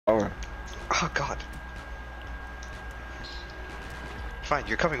Oh god. Fine,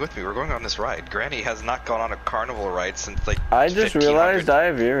 you're coming with me. We're going on this ride. Granny has not gone on a carnival ride since like I just 1500. realized I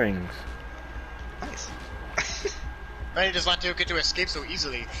have earrings. Nice. Granny does not get to escape so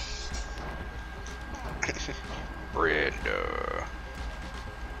easily. Grenda.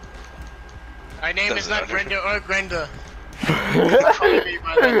 My name is not Grenda or Grenda.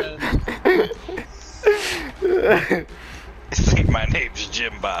 It's like my name's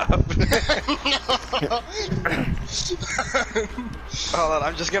Jim Bob. Hold on,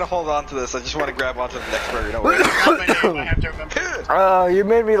 I'm just gonna hold on to this. I just want to grab onto the next burger. Don't worry. My name, I have to remember. Oh, you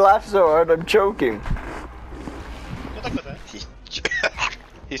made me laugh so hard, I'm choking. Good luck with that.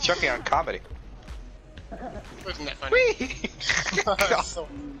 He's choking on comedy. Wasn't that funny? So...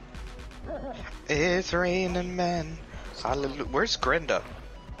 It's raining men. Hallelujah. Where's Grenda?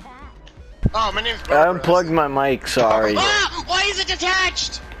 Oh, my name's I Barbara. unplugged my mic, sorry. Ah! Why is it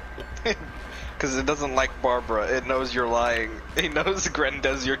detached? Because it doesn't like Barbara. It knows you're lying. It knows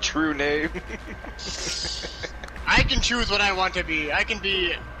Grenda's your true name. I can choose what I want to be. I can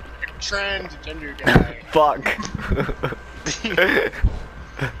be a transgender guy. Fuck.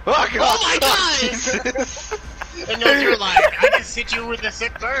 Oh, God. Oh my god! Jesus. It knows you're lying. I just hit you with a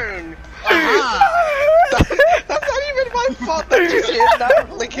sick burn. Aha! That's not even my fault. That's just him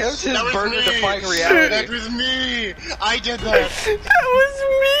not like him. His burger defying reality. That was me. I did that. That was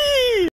me.